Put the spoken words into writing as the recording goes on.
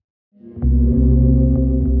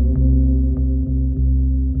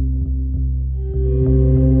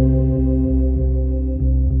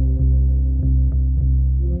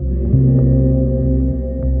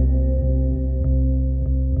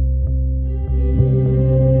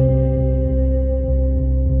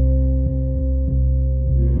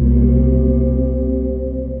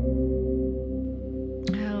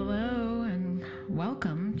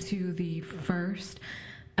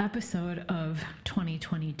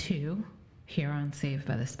2 here on Saved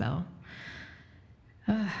by the Spell.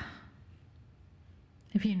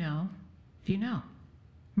 If you know,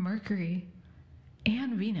 Mercury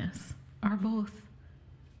and Venus are both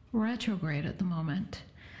retrograde at the moment.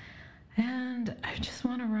 And I just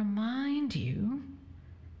want to remind you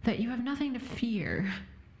that you have nothing to fear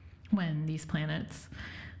when these planets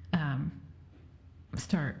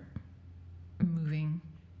start moving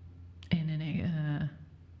in an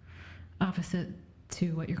opposite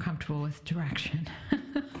to what you're comfortable with direction.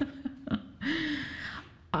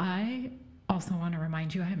 I also want to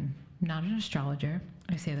remind you I'm not an astrologer.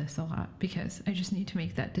 I say this a lot because I just need to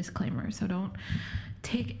make that disclaimer. So don't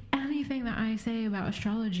take anything that I say about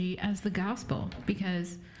astrology as the gospel,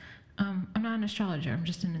 because I'm not an astrologer. I'm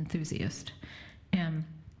just an enthusiast. And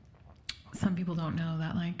some people don't know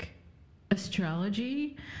that, like,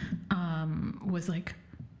 astrology was like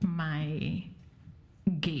my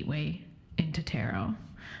gateway into tarot.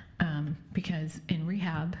 Because in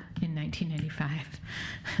rehab in 1995,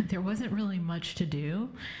 there wasn't really much to do,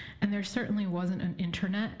 and there certainly wasn't an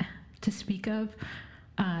internet to speak of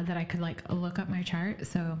that I could like look up my chart.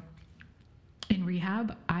 So in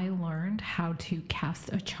rehab, I learned how to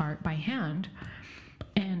cast a chart by hand,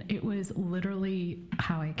 and it was literally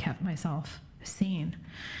how I kept myself sane.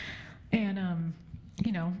 And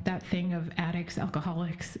you know, that thing of addicts,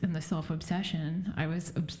 alcoholics, and the self-obsession, I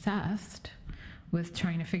was obsessed with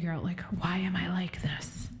trying to figure out, like, why am I like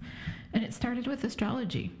this? And it started with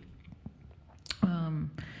astrology.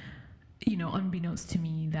 You know, unbeknownst to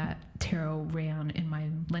me, that tarot ran in my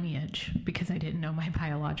lineage because I didn't know my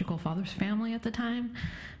biological father's family at the time.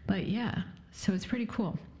 But yeah, so it's pretty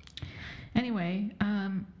cool. Anyway,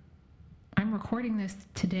 I'm recording this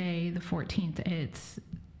today, the 14th. It's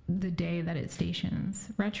the day that it stations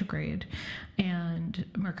retrograde, and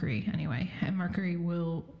Mercury, anyway. And Mercury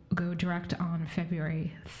will go direct on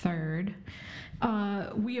February 3rd.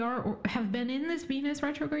 We have been in this Venus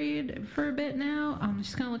retrograde for a bit now. I'm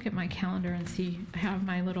just gonna look at my calendar and see. I have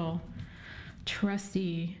my little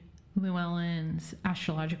trusty Llewellyn's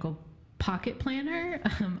astrological pocket planner.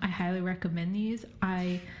 I highly recommend these.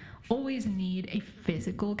 I always need a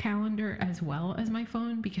physical calendar as well as my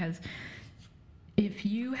phone, because if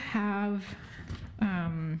you have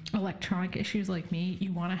electronic issues like me,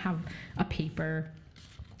 you want to have a paper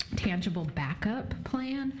tangible backup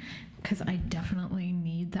plan, because I definitely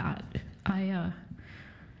need that. I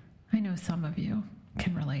know some of you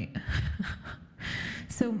can relate.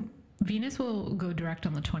 So Venus will go direct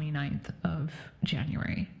on the 29th of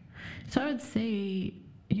January. So I would say,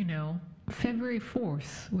 you know, February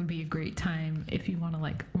 4th would be a great time if you want to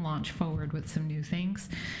like launch forward with some new things.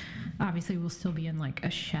 Obviously we'll still be in like a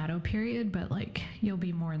shadow period, but like you'll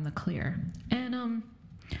be more in the clear. And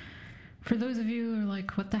for those of you who are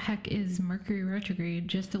like, what the heck is Mercury retrograde?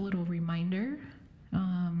 Just a little reminder.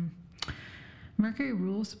 Mercury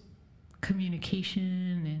rules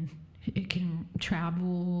communication, and it can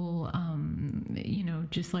travel, you know,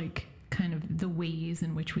 just like kind of the ways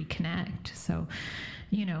in which we connect. So,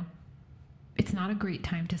 you know, it's not a great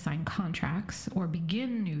time to sign contracts or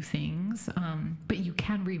begin new things, but you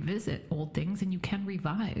can revisit old things and you can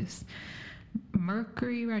revise.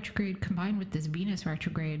 Mercury retrograde combined with this Venus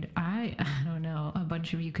retrograde, I don't know, a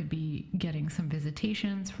bunch of you could be getting some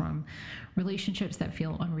visitations from relationships that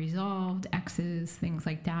feel unresolved, exes, things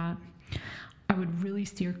like that. I would really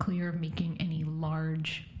steer clear of making any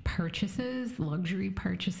large purchases, luxury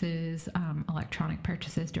purchases, electronic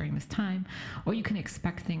purchases during this time, or you can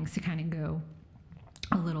expect things to kind of go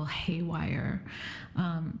a little haywire.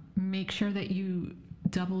 Make sure that you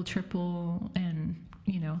double, triple, and,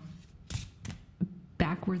 you know,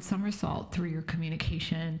 backward somersault through your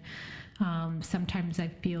communication. Sometimes I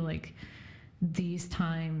feel like these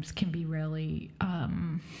times can be really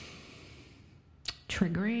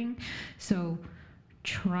triggering. So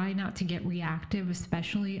try not to get reactive,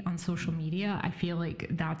 especially on social media. I feel like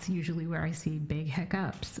that's usually where I see big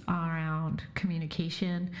hiccups around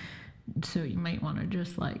communication. So you might want to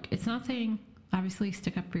just like, it's not saying obviously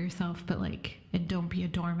stick up for yourself, but like, and don't be a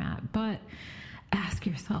doormat, but ask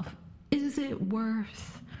yourself, is it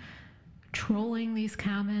worth trolling these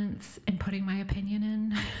comments and putting my opinion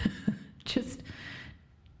in? Just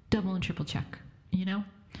double and triple check, you know?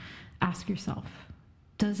 Ask yourself,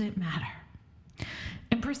 does it matter?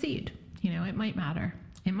 And proceed. You know, it might matter.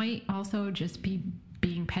 It might also just be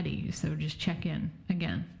being petty, so just check in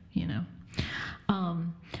again, you know?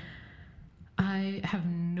 I have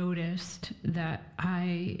noticed that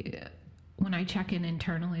when I check in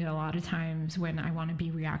internally, a lot of times when I want to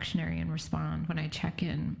be reactionary and respond, when I check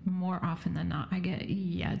in, more often than not, I get,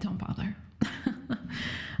 yeah, don't bother.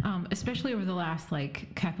 Especially over the last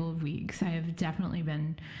like couple of weeks, I have definitely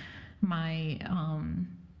been my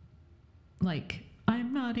like,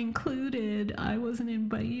 I'm not included, I wasn't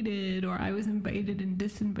invited, or I was invited and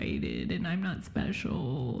disinvited, and I'm not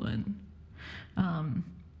special, and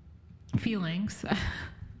feelings,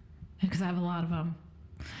 because I have a lot of them.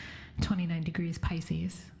 29 degrees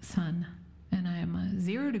Pisces Sun, and I am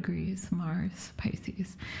 0 degrees Mars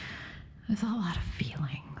Pisces. There's a lot of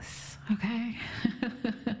feelings, okay?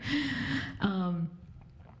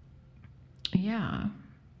 Yeah,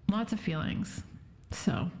 lots of feelings.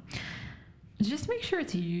 So just make sure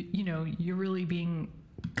it's you know, you're really being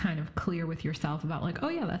kind of clear with yourself about like, oh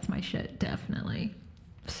yeah, that's my shit, definitely.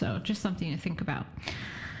 So just something to think about.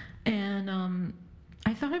 And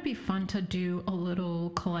I thought it'd be fun to do a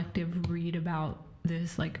little collective read about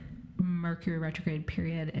this like Mercury retrograde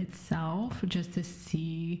period itself, just to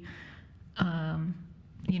see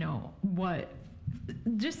you know, what,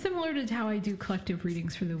 just similar to how I do collective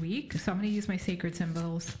readings for the week. So I'm going to use my Sacred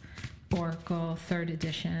Symbols Oracle 3rd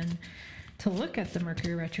edition to look at the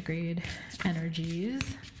Mercury retrograde energies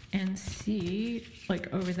and see,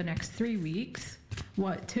 like, over the next 3 weeks,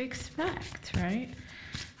 what to expect, right?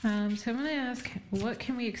 So I'm going to ask, what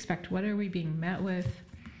can we expect? What are we being met with?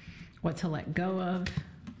 What to let go of?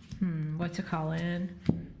 What to call in?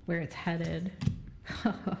 Where it's headed?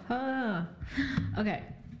 Okay,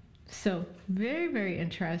 so very, very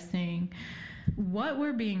interesting. What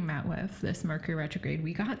we're being met with this Mercury retrograde,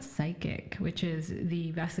 we got Psychic, which is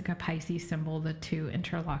the Vesica Pisces symbol, the 2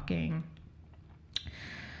 interlocking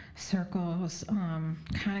circles.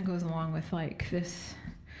 Kind of goes along with like this,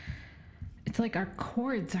 it's like our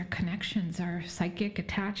cords, our connections, our psychic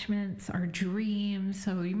attachments, our dreams.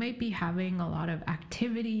 So you might be having a lot of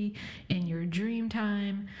activity in your dream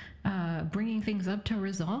time, bringing things up to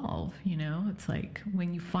resolve. You know, it's like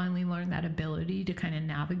when you finally learn that ability to kind of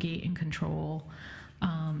navigate and control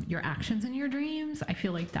your actions in your dreams. I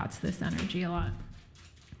feel like that's this energy a lot.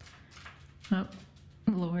 Oh,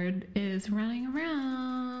 Lord is running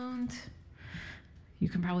around. You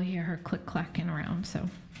can probably hear her click-clacking around, so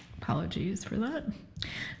apologies for that.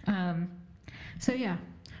 So yeah,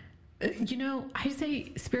 you know, I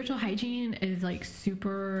say spiritual hygiene is like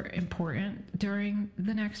super important during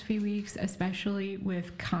the next few weeks, especially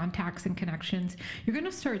with contacts and connections. You're going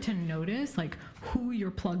to start to notice like who you're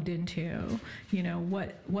plugged into, you know,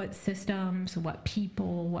 what systems, what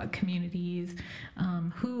people, what communities,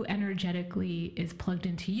 who energetically is plugged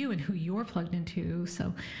into you and who you're plugged into.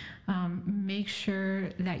 So make sure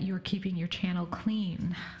that you're keeping your channel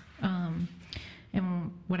clean.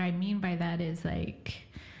 And what I mean by that is like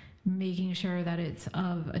making sure that it's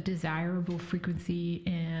of a desirable frequency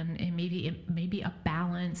and maybe a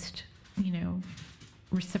balanced, you know,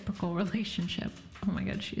 reciprocal relationship. Oh my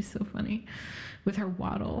God, she's so funny with her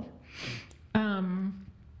waddle.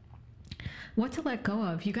 What to let go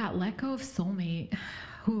of? You got let go of soulmate.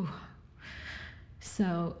 Whew.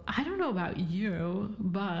 So I don't know about you,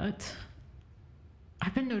 but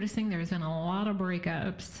I've been noticing there's been a lot of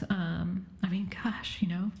breakups. I mean, gosh, you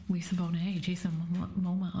know, Lisa Bonet, Jason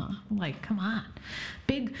Momoa, like, come on,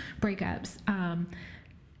 big breakups.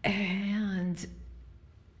 And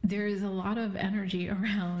there is a lot of energy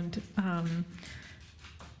around,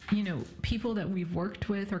 you know, people that we've worked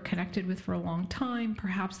with or connected with for a long time.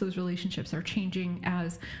 Perhaps those relationships are changing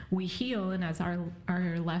as we heal and as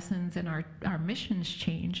our lessons and our missions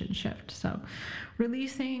change and shift. So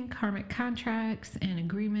releasing karmic contracts and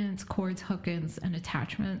agreements, cords, hook-ins, and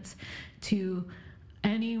attachments to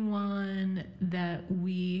anyone that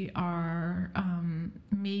we are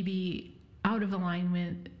maybe out of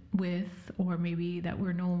alignment with, or maybe that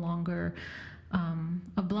we're no longer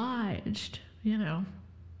obliged, you know,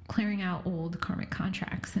 clearing out old karmic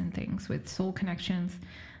contracts and things with soul connections.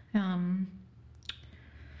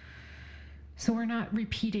 So we're not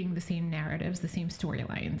repeating the same narratives, the same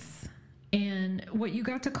storylines. And what you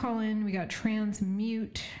got to call in, we got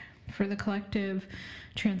transmute for the collective.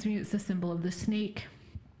 Transmute is the symbol of the snake.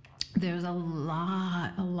 There's a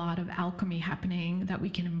lot of alchemy happening that we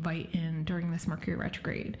can invite in during this Mercury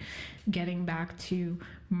retrograde, getting back to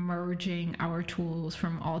merging our tools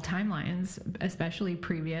from all timelines, especially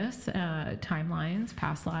previous timelines,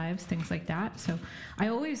 past lives, things like that. So I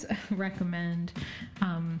always recommend,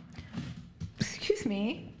 excuse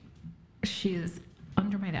me, she is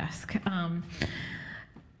under my desk.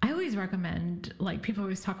 I always recommend, like, people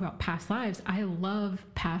always talk about past lives. I love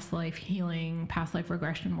past life healing, past life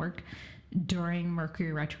regression work during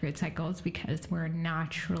Mercury retrograde cycles because we're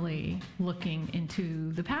naturally looking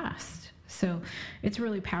into the past. So it's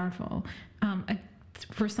really powerful.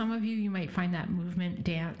 for some of you, you might find that movement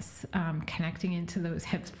dance, connecting into those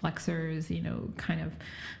hips flexors, kind of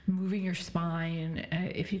moving your spine,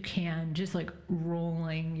 if you can, just like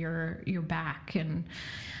rolling your back and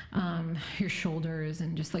your shoulders,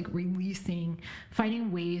 and just like releasing,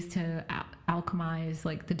 finding ways to alchemize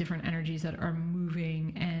like the different energies that are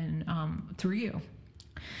moving and through you.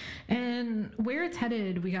 And where it's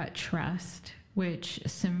headed, we got trust, which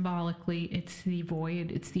symbolically it's the void,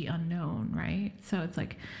 it's the unknown, right? So it's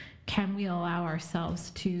like, can we allow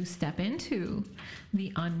ourselves to step into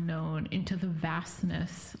the unknown, into the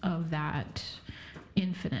vastness of that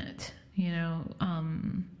infinite,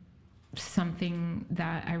 something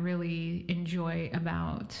that I really enjoy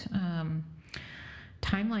about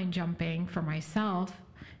timeline jumping for myself.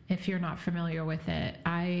 If you're not familiar with it,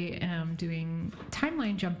 I am doing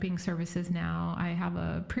timeline jumping services now. I have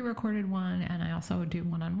a pre-recorded one, and I also do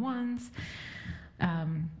one-on-ones.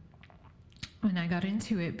 And I got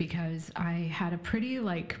into it because I had a pretty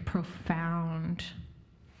profound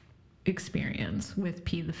experience with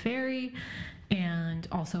P the Fairy, and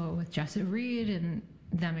also with Jessa Reed and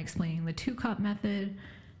them explaining the 2-cup method,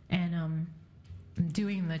 and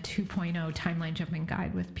doing the 2.0 timeline jumping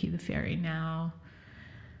guide with P the Fairy now.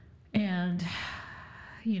 And,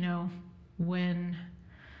 when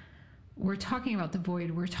we're talking about the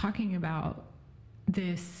void, we're talking about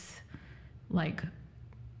this,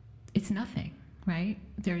 it's nothing, right?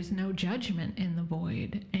 There's no judgment in the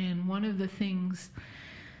void. And one of the things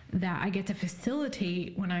that I get to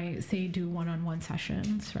facilitate when I say do one-on-one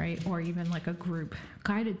sessions, right? Or even like a group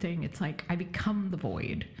guided thing, it's like I become the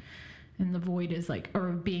void. And the void is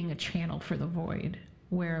or being a channel for the void,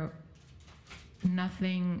 where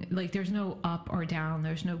nothing, there's no up or down,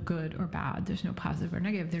 there's no good or bad, there's no positive or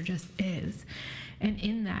negative, there just is. And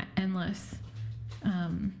in that endless,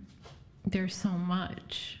 there's so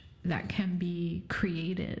much that can be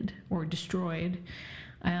created or destroyed,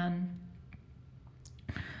 and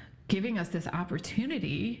giving us this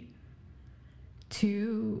opportunity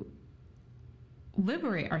to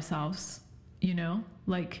liberate ourselves,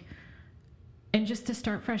 and just to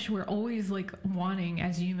start fresh. We're always wanting,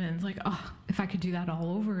 as humans, if I could do that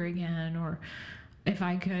all over again, or if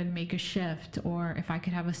I could make a shift, or if I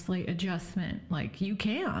could have a slight adjustment, you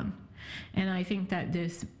can. And I think that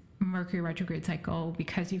this Mercury retrograde cycle,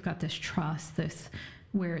 because you've got this trust, this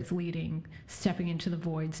where it's leading, stepping into the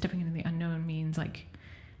void, stepping into the unknown, means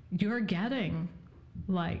you're getting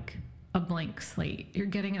a blank slate. You're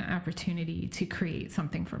getting an opportunity to create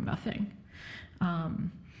something from nothing.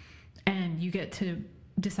 And you get to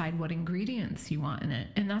decide what ingredients you want in it.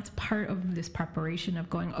 And that's part of this preparation of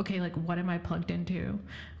going, okay, what am I plugged into,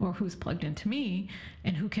 or who's plugged into me,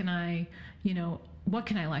 and who can I, what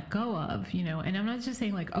can I let go of, and I'm not just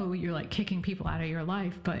saying oh, you're kicking people out of your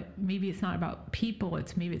life, but maybe it's not about people.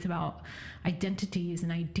 Maybe it's about identities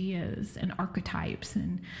and ideas and archetypes.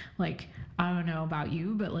 And I don't know about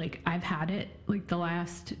you, but I've had it the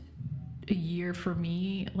last year for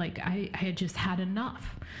me, I had just had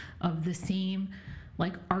enough of the same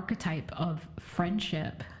archetype of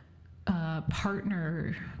friendship,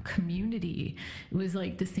 partner, community. It was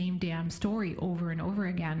the same damn story over and over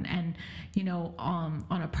again. And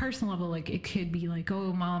on a personal level, it could be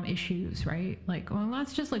oh, mom issues, right? Well,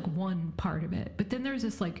 that's just one part of it, but then there's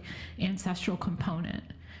this ancestral component,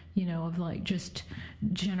 of just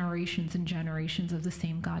generations and generations of the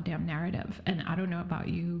same goddamn narrative. And I don't know about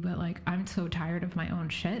you, but I'm so tired of my own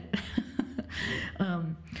shit.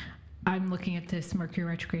 I'm looking at this Mercury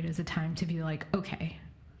retrograde as a time to be okay,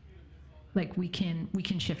 we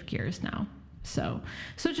can shift gears now. So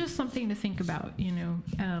just something to think about,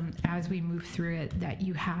 as we move through it, that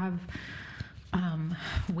you have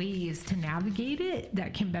ways to navigate it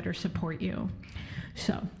that can better support you.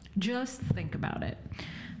 So just think about it.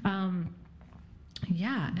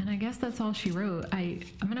 Yeah, and I guess that's all she wrote. I'm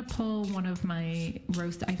going to pull one of my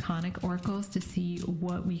roast iconic oracles to see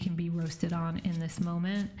what we can be roasted on in this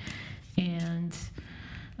moment. And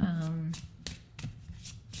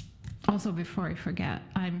also, before I forget,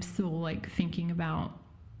 I'm still thinking about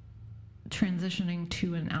transitioning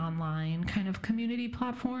to an online kind of community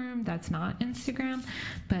platform that's not Instagram.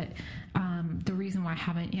 But the reason why I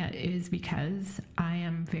haven't yet is because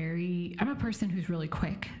I'm a person who's really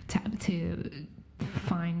quick to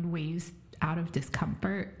find ways out of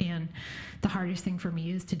discomfort, and the hardest thing for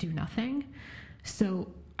me is to do nothing. So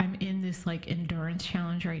I'm in this endurance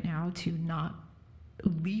challenge right now to not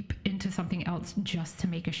leap into something else just to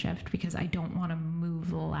make a shift because I don't want to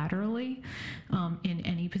move laterally in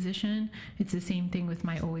any position. It's the same thing with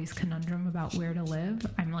my always conundrum about where to live.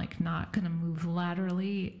 I'm like not going to move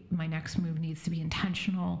laterally. My next move needs to be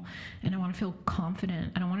intentional, and I want to feel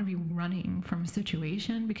confident. I don't want to be running from a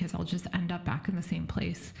situation because I'll just end up back in the same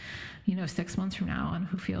place, 6 months from now, and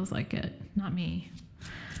who feels like it? Not me.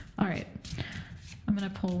 All right. I'm going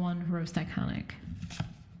to pull one roast iconic.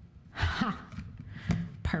 Ha!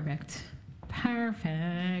 Perfect.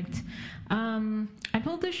 I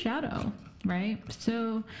pulled the shadow, right?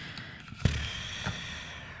 So,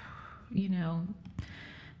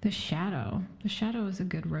 the shadow is a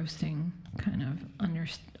good roasting kind of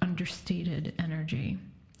understated energy.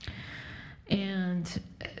 And,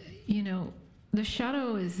 the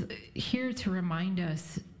shadow is here to remind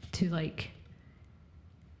us to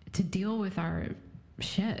deal with our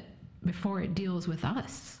shit before it deals with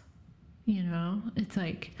us. It's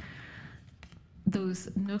like those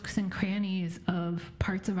nooks and crannies of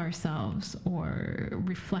parts of ourselves or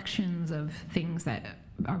reflections of things that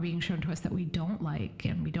are being shown to us that we don't like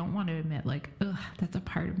and we don't want to admit, like, ugh, that's a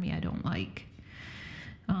part of me I don't like.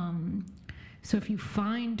 So if you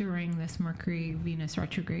find during this Mercury-Venus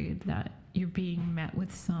retrograde that you're being met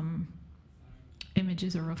with some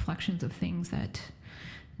images or reflections of things that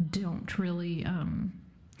don't really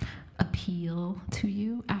appeal to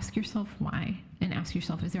you, ask yourself why, and ask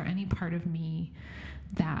yourself, is there any part of me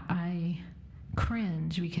that I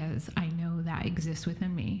cringe because I know that exists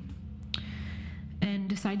within me? And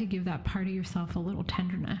decide to give that part of yourself a little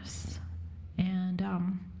tenderness. And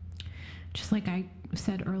just like I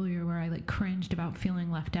said earlier, where I cringed about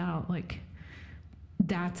feeling left out,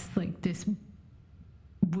 that's this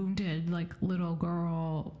wounded little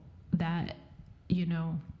girl that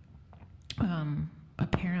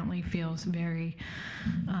apparently feels very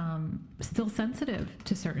still sensitive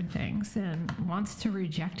to certain things and wants to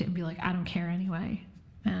reject it and be like, I don't care anyway.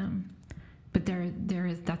 But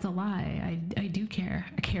that's a lie. I do care.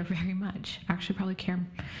 I care very much. Actually, probably care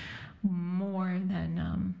more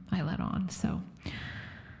than I let on. So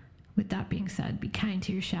with that being said, be kind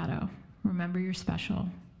to your shadow. Remember you're special,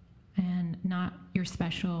 and not you're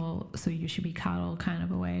special so you should be coddled kind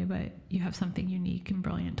of a way, but you have something unique and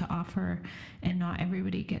brilliant to offer, and not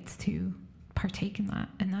everybody gets to partake in that,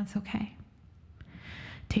 and that's okay.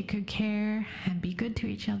 Take good care and be good to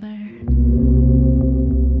each other.